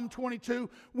of Psalm 22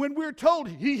 when we're told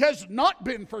he has not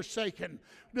been forsaken.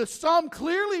 The psalm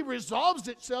clearly resolves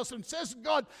itself and says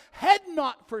God had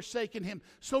not forsaken him.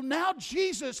 So now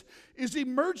Jesus is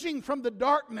emerging from the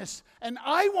darkness, and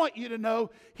I want you to know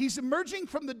he's emerging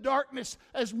from the darkness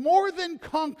as more than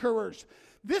conquerors.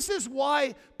 This is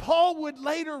why Paul would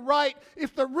later write,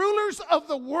 if the rulers of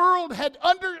the world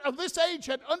of this age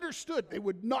had understood, they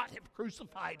would not have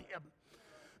crucified him.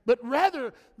 But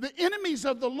rather, the enemies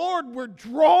of the Lord were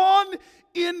drawn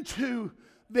into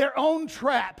their own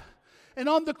trap. And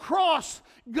on the cross,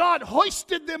 God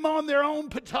hoisted them on their own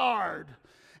petard.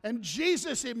 And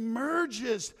Jesus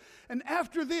emerges. And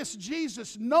after this,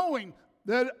 Jesus, knowing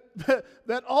that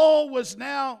all was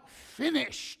now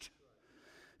finished,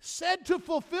 said to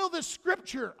fulfill the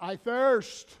scripture, I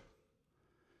thirst.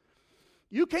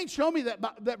 You can't show me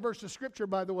that verse of scripture,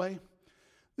 by the way.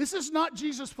 This is not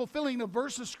Jesus fulfilling a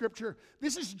verse of scripture.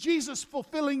 This is Jesus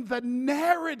fulfilling the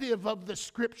narrative of the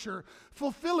scripture.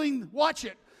 Fulfilling, watch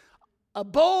it, a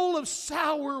bowl of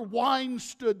sour wine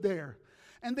stood there.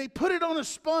 And they put it on a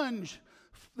sponge.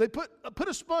 They put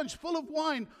a sponge full of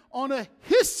wine on a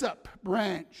hyssop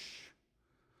branch.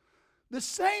 The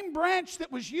same branch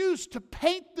that was used to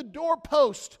paint the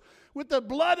doorpost with the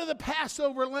blood of the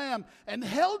Passover lamb, and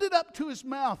held it up to his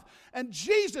mouth. And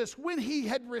Jesus, when he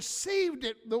had received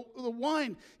it, the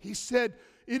wine, he said,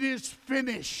 it is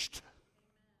finished.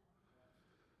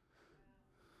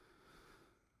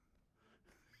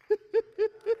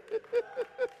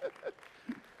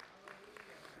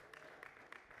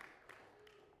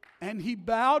 And he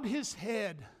bowed his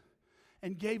head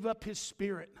and gave up his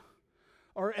spirit.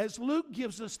 Or as Luke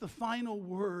gives us the final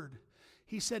word,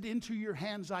 he said, into your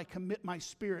hands I commit my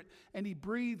spirit. And he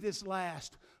breathed his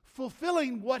last,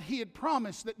 fulfilling what he had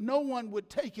promised, that no one would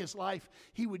take his life,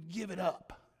 he would give it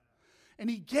up. And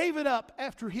he gave it up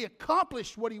after he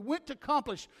accomplished what he went to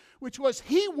accomplish, which was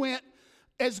he went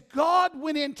as God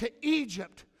went into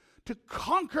Egypt to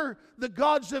conquer the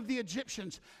gods of the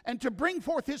Egyptians and to bring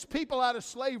forth his people out of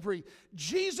slavery.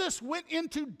 Jesus went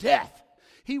into death.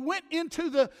 He went into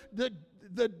the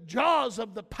jaws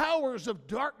of the powers of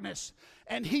darkness,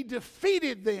 and he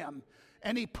defeated them,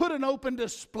 and he put an open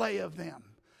display of them.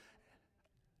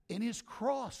 In his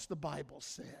cross, the Bible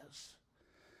says,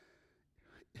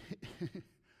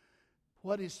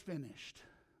 what is finished?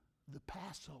 The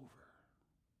Passover.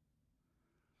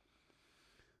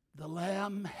 The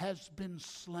Lamb has been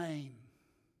slain.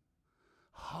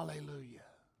 Hallelujah.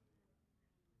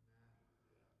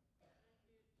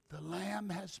 The Lamb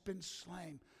has been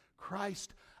slain.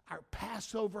 Christ, our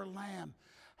Passover Lamb,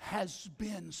 has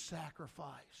been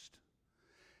sacrificed.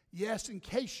 Yes, in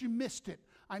case you missed it,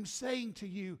 I'm saying to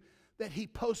you that he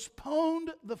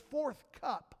postponed the fourth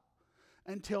cup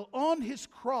until on his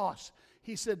cross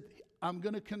he said, I'm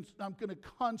going to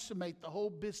consummate the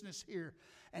whole business here.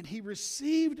 And he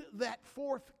received that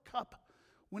fourth cup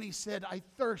when he said, I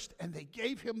thirst. And they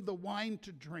gave him the wine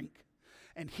to drink.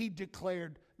 And he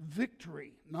declared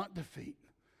victory, not defeat.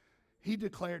 He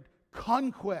declared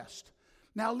conquest.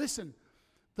 Now listen,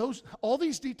 all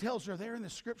these details are there in the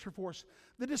scripture for us.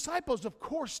 The disciples, of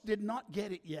course, did not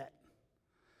get it yet.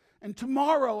 And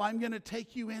tomorrow I'm going to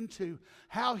take you into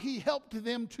how he helped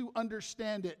them to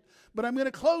understand it. But I'm going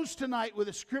to close tonight with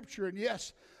a scripture, and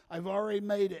yes, I've already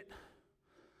made it.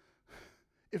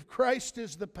 If Christ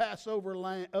is the Passover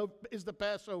lamb,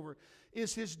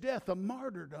 is his death a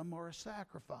martyrdom or a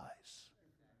sacrifice?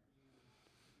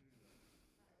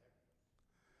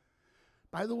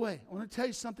 By the way, I want to tell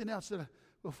you something else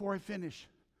before I finish.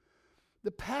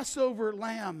 The Passover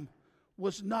lamb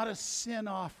was not a sin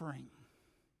offering.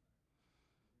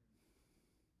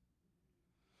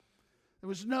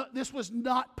 This was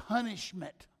not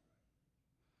punishment.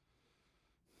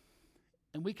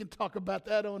 And we can talk about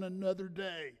that on another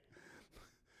day.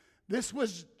 This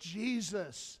was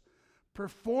Jesus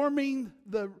performing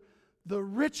the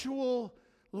ritual.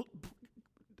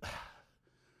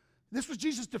 This was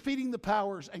Jesus defeating the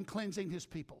powers and cleansing his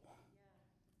people.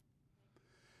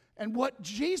 And what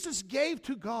Jesus gave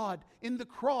to God in the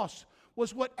cross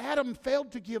was what Adam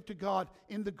failed to give to God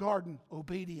in the garden,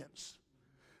 obedience.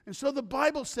 And so the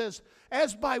Bible says,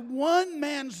 as by one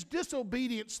man's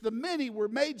disobedience the many were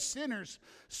made sinners,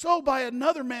 so by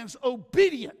another man's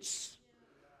obedience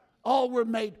all were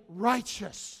made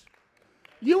righteous.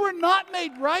 You were not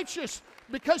made righteous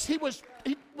because he was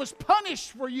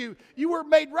punished for you. You were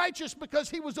made righteous because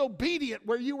he was obedient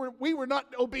where we were not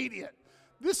obedient.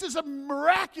 This is a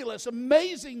miraculous,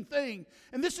 amazing thing.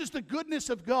 And this is the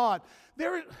goodness of God.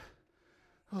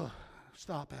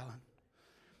 Stop, Alan.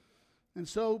 And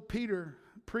so Peter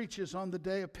preaches on the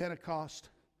day of Pentecost.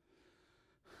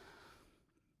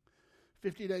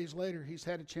 50 days later, he's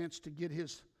had a chance to get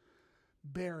his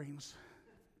bearings.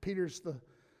 Peter's the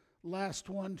last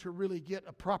one to really get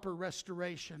a proper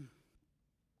restoration.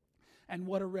 And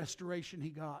what a restoration he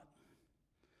got.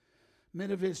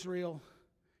 Men of Israel,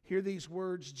 hear these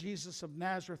words. Jesus of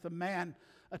Nazareth, a man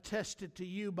attested to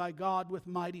you by God with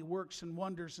mighty works and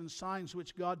wonders and signs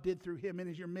which God did through him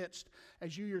in your midst,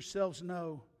 as you yourselves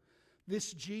know.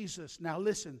 This Jesus, now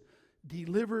listen,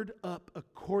 delivered up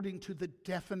according to the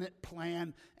definite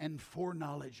plan and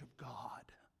foreknowledge of God.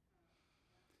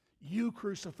 You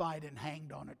crucified and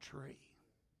hanged on a tree.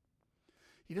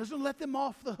 He doesn't let them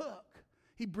off the hook.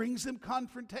 He brings them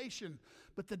confrontation.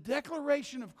 But the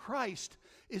declaration of Christ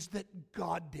is that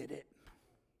God did it.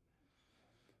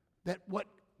 That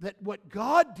what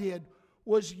God did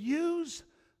was use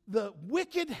the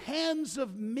wicked hands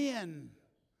of men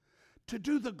to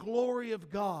do the glory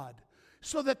of God.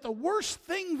 So that the worst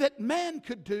thing that man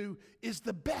could do is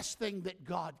the best thing that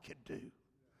God could do.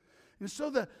 And so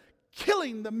the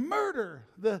killing, the murder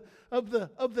of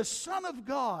the Son of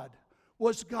God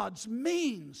was God's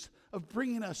means of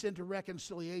bringing us into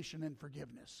reconciliation and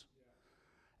forgiveness.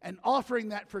 And offering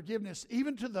that forgiveness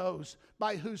even to those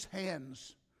by whose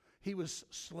hands he was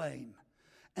slain.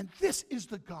 And this is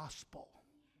the gospel.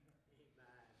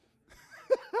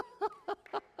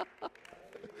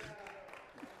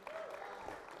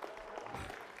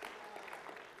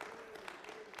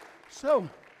 So,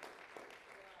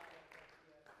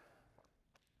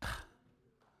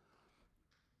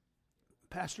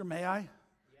 Pastor, may I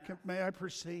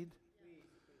proceed?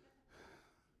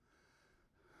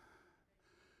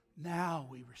 Now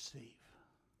we receive.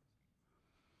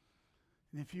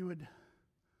 And if you would,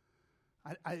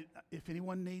 if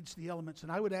anyone needs the elements,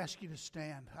 and I would ask you to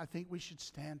stand. I think we should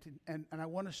stand, and I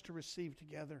want us to receive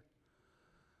together.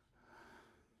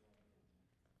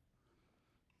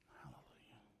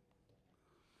 Hallelujah.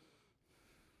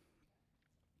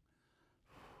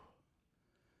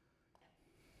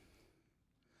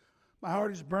 My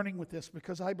heart is burning with this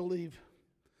because I believe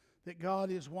that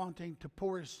God is wanting to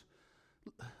pour His...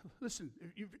 Listen,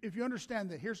 if you understand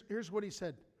that, here's what He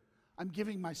said. I'm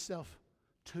giving myself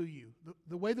to you.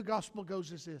 The way the gospel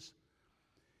goes is this.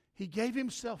 He gave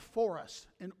Himself for us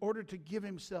in order to give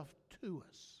Himself to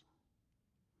us.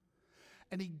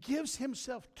 And He gives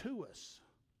Himself to us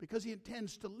because He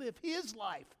intends to live His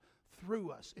life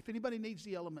through us. If anybody needs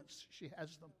the elements, she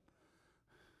has them.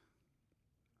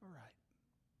 All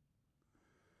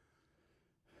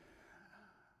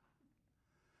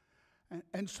right.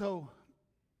 And so,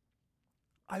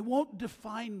 I won't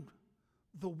define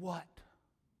the what.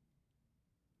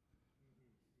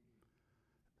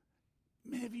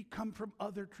 Many of you come from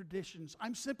other traditions.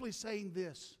 I'm simply saying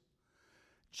this.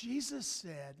 Jesus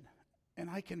said, and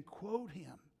I can quote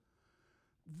Him,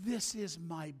 "This is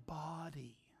my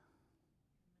body."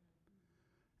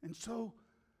 And so,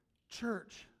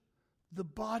 church, the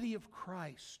body of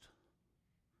Christ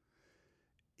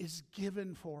is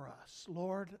given for us.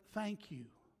 Lord, thank you.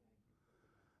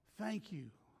 Thank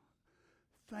you.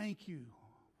 Thank you.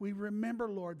 We remember,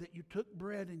 Lord, that you took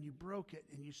bread and you broke it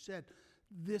and you said,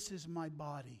 "This is my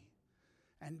body."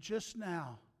 And just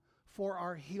now, for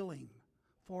our healing,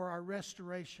 for our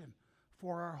restoration,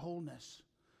 for our wholeness,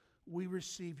 we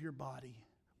receive your body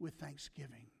with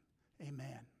thanksgiving.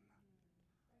 Amen.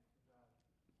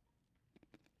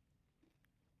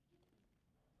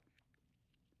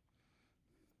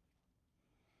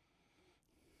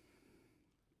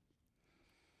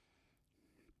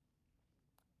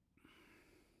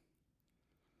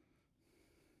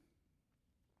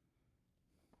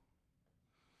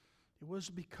 It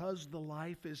was because the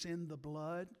life is in the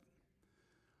blood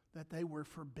that they were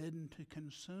forbidden to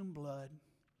consume blood.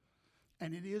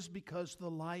 And it is because the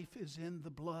life is in the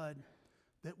blood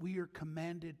that we are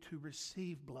commanded to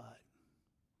receive blood.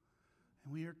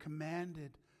 And we are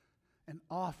commanded and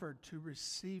offered to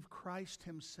receive Christ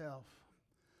Himself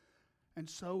And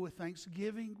so with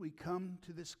thanksgiving, we come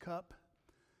to this cup.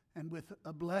 And with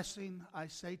a blessing, I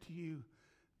say to you,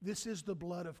 this is the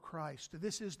blood of Christ.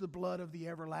 This is the blood of the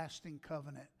everlasting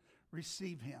covenant.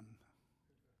 Receive Him.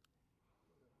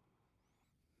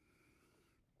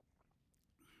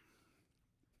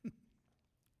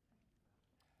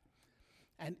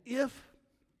 And if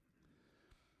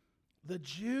the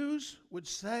Jews would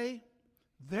say,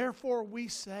 therefore we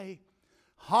say,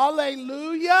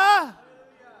 hallelujah,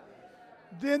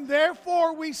 then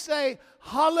therefore we say,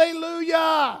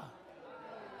 hallelujah.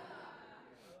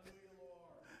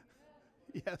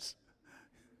 Yes.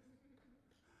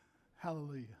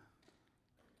 Hallelujah.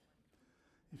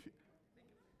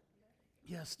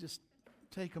 Yes, just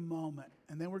take a moment,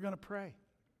 and then we're going to pray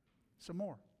some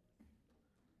more.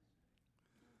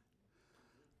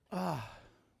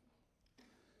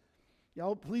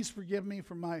 Y'all, please forgive me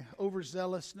for my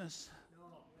overzealousness. No,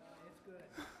 it's good.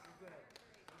 You're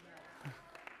good.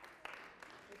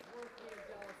 It's worth being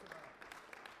jealous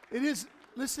about. It is,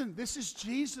 listen, this is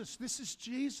Jesus. This is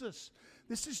Jesus.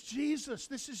 This is Jesus.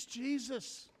 This is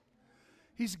Jesus.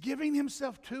 He's giving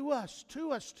Himself to us,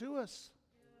 to us, to us.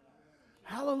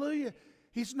 Hallelujah.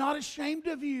 He's not ashamed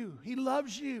of you. He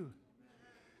loves you.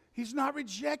 He's not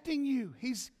rejecting you.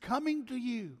 He's coming to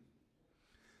you.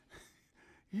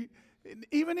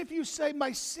 Even if you say,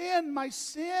 my sin, my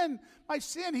sin, my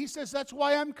sin, He says, that's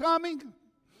why I'm coming.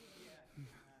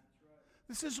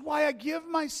 This is why I give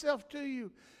myself to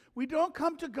you. We don't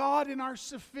come to God in our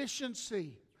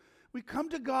sufficiency. We come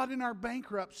to God in our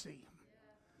bankruptcy.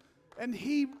 And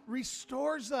He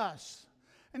restores us.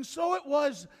 And so it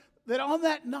was that on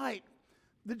that night,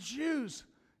 the Jews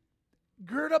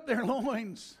gird up their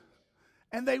loins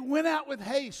and they went out with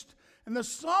haste. And the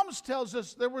Psalms tells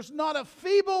us there was not a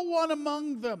feeble one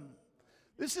among them.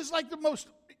 This is like the most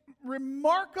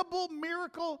remarkable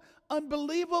miracle,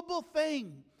 unbelievable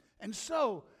thing. And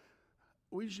so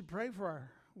we should pray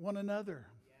for one another,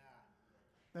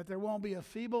 that there won't be a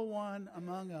feeble one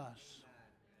among us.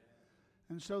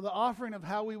 And so the offering of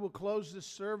how we will close this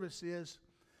service is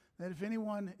that if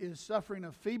anyone is suffering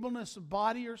of feebleness of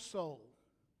body or soul,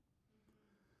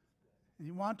 and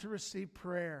you want to receive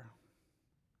prayer,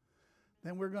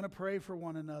 then we're going to pray for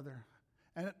one another.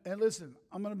 And listen,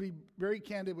 I'm going to be very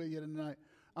candid with you tonight.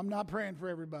 I'm not praying for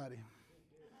everybody.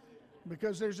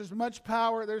 Because there's as much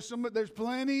power, there's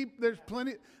plenty.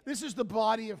 This is the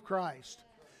body of Christ.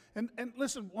 And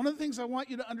listen, one of the things I want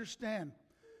you to understand,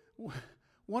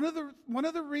 one of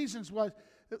the reasons was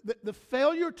the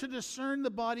failure to discern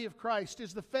the body of Christ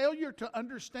is the failure to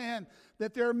understand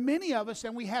that there are many of us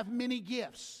and we have many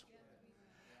gifts.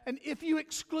 And if you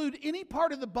exclude any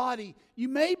part of the body, you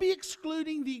may be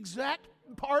excluding the exact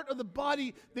part of the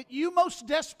body that you most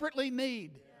desperately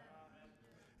need.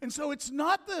 And so it's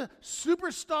not the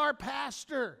superstar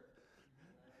pastor.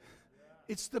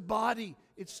 It's the body.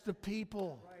 It's the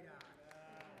people.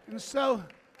 And so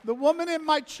the woman in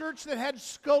my church that had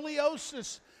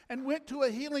scoliosis and went to a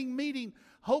healing meeting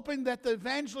hoping that the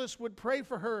evangelist would pray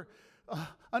for her,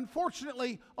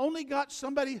 unfortunately only got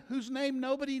somebody whose name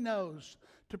nobody knows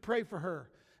to pray for her.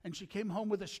 And she came home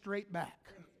with a straight back.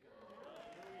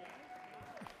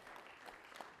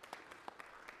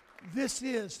 This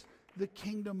is the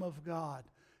kingdom of God.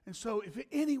 And so if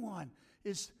anyone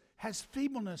has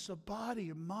feebleness of body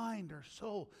or mind or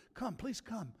soul, come, please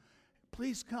come.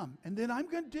 Please come. And then I'm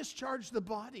going to discharge the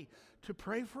body to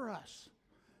pray for us.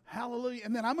 Hallelujah.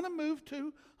 And then I'm going to move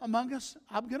to among us.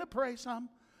 I'm going to pray some.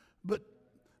 But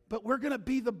we're going to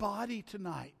be the body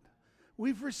tonight.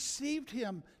 We've received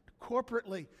Him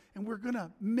corporately, and we're going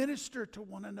to minister to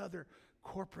one another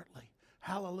corporately.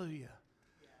 Hallelujah.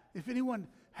 If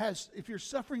you're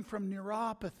suffering from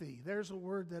neuropathy, there's a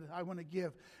word that I want to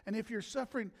give. And if you're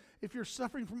suffering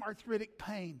from arthritic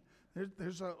pain,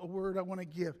 there's a word I want to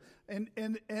give. And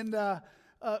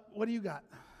what do you got?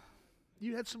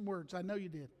 You had some words. I know you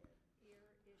did.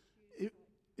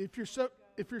 If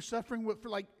you're suffering with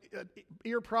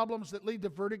ear problems that lead to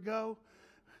vertigo,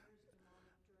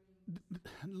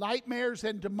 nightmares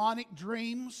and demonic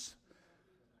dreams,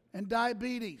 and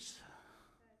diabetes,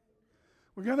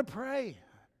 we're going to pray.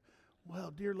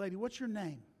 Well, dear lady, what's your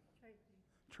name?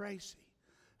 Tracy.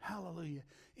 Hallelujah.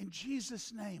 In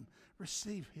Jesus' name,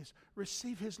 receive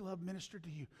His love ministered to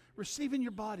you. Receive in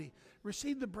your body.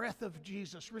 Receive the breath of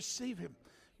Jesus. Receive Him.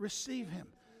 Receive Him.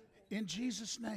 In Jesus' name.